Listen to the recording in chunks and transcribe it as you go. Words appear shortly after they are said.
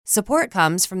Support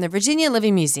comes from the Virginia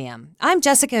Living Museum. I'm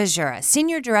Jessica Azura,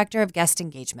 Senior Director of Guest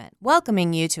Engagement,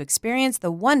 welcoming you to experience the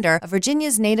wonder of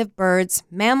Virginia's native birds,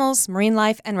 mammals, marine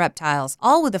life, and reptiles,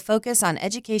 all with a focus on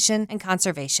education and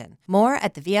conservation. More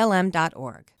at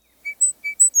thevlm.org.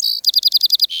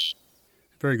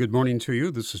 Very good morning to you.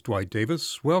 This is Dwight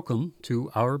Davis. Welcome to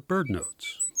our Bird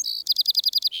Notes.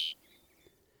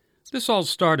 This all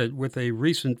started with a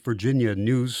recent Virginia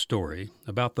news story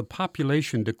about the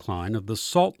population decline of the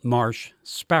salt marsh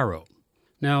sparrow.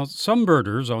 Now, some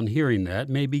birders on hearing that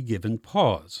may be given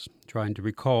pause, trying to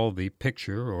recall the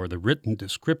picture or the written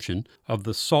description of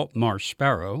the salt marsh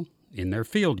sparrow in their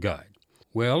field guide.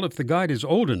 Well, if the guide is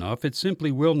old enough, it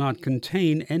simply will not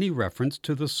contain any reference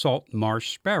to the salt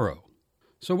marsh sparrow.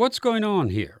 So what's going on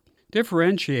here?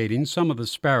 Differentiating some of the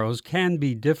sparrows can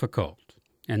be difficult.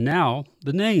 And now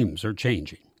the names are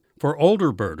changing. For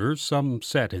older birders, some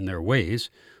set in their ways,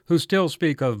 who still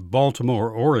speak of Baltimore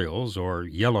orioles or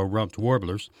yellow-rumped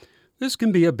warblers, this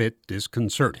can be a bit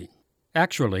disconcerting.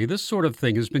 Actually, this sort of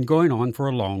thing has been going on for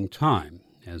a long time.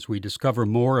 As we discover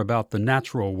more about the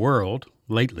natural world,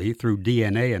 lately through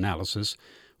DNA analysis,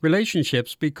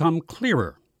 relationships become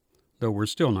clearer, though we're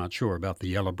still not sure about the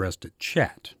yellow-breasted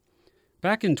chat.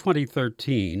 Back in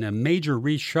 2013, a major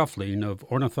reshuffling of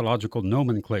ornithological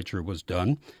nomenclature was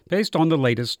done based on the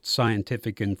latest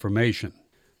scientific information.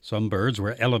 Some birds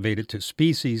were elevated to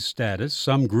species status,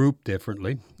 some grouped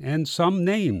differently, and some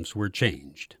names were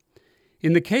changed.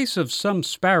 In the case of some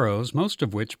sparrows, most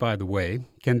of which, by the way,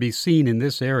 can be seen in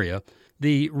this area,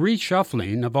 the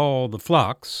reshuffling of all the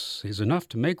flocks is enough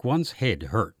to make one's head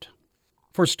hurt.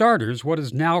 For starters, what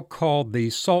is now called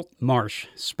the salt marsh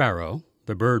sparrow,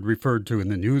 the bird referred to in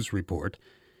the news report,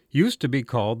 used to be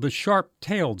called the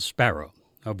sharp-tailed sparrow,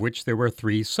 of which there were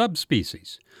 3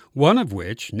 subspecies, one of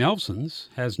which, Nelson's,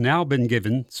 has now been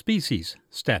given species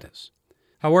status.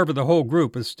 However, the whole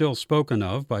group is still spoken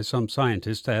of by some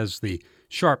scientists as the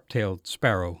sharp-tailed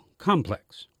sparrow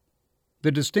complex.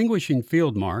 The distinguishing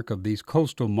field mark of these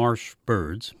coastal marsh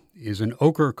birds is an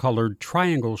ochre-colored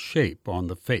triangle shape on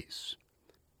the face.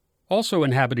 Also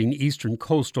inhabiting eastern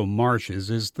coastal marshes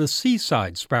is the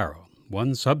seaside sparrow,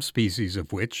 one subspecies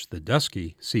of which, the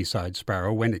dusky seaside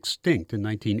sparrow, went extinct in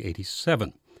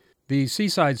 1987. The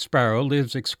seaside sparrow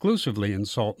lives exclusively in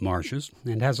salt marshes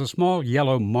and has a small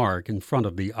yellow mark in front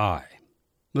of the eye.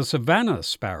 The savanna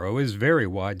sparrow is very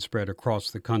widespread across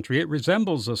the country. It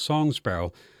resembles a song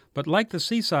sparrow, but like the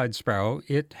seaside sparrow,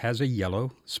 it has a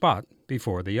yellow spot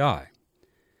before the eye.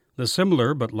 The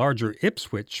similar but larger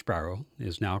Ipswich sparrow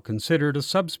is now considered a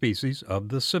subspecies of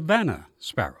the savanna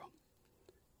sparrow.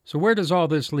 So where does all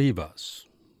this leave us?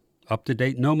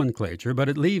 Up-to-date nomenclature, but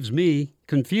it leaves me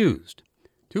confused.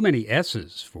 Too many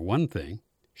S's, for one thing.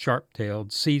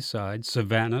 Sharp-tailed, seaside,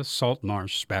 savanna, salt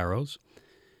marsh sparrows.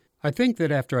 I think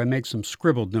that after I make some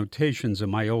scribbled notations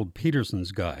in my old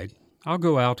Peterson's guide, I'll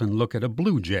go out and look at a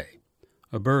blue jay,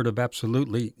 a bird of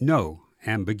absolutely no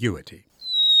ambiguity.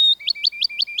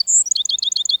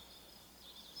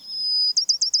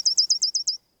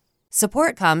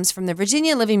 Support comes from the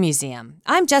Virginia Living Museum.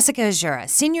 I'm Jessica Azura,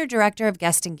 Senior Director of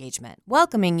Guest Engagement,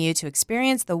 welcoming you to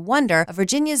experience the wonder of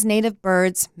Virginia's native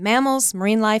birds, mammals,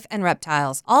 marine life, and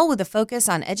reptiles, all with a focus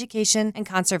on education and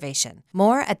conservation.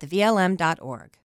 More at thevlm.org.